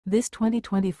This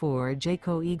 2024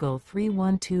 Jayco Eagle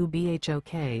 312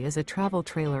 BHOK is a travel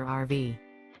trailer RV.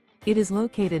 It is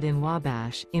located in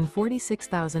Wabash, in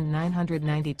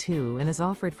 46,992 and is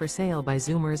offered for sale by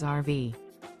Zoomers RV.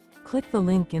 Click the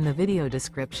link in the video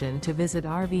description to visit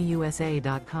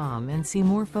RVUSA.com and see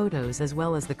more photos as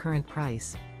well as the current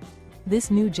price.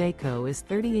 This new Jayco is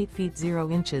 38 feet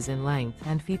 0 inches in length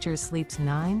and features sleeps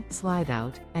 9,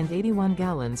 slide-out, and 81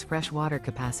 gallons fresh water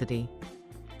capacity.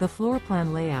 The floor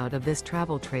plan layout of this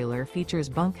travel trailer features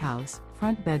bunkhouse,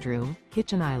 front bedroom,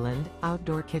 kitchen island,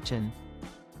 outdoor kitchen.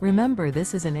 Remember,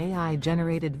 this is an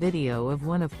AI-generated video of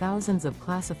one of thousands of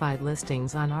classified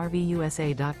listings on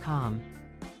RVUSA.com.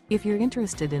 If you're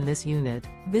interested in this unit,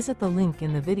 visit the link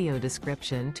in the video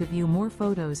description to view more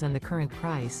photos and the current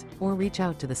price, or reach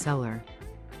out to the seller.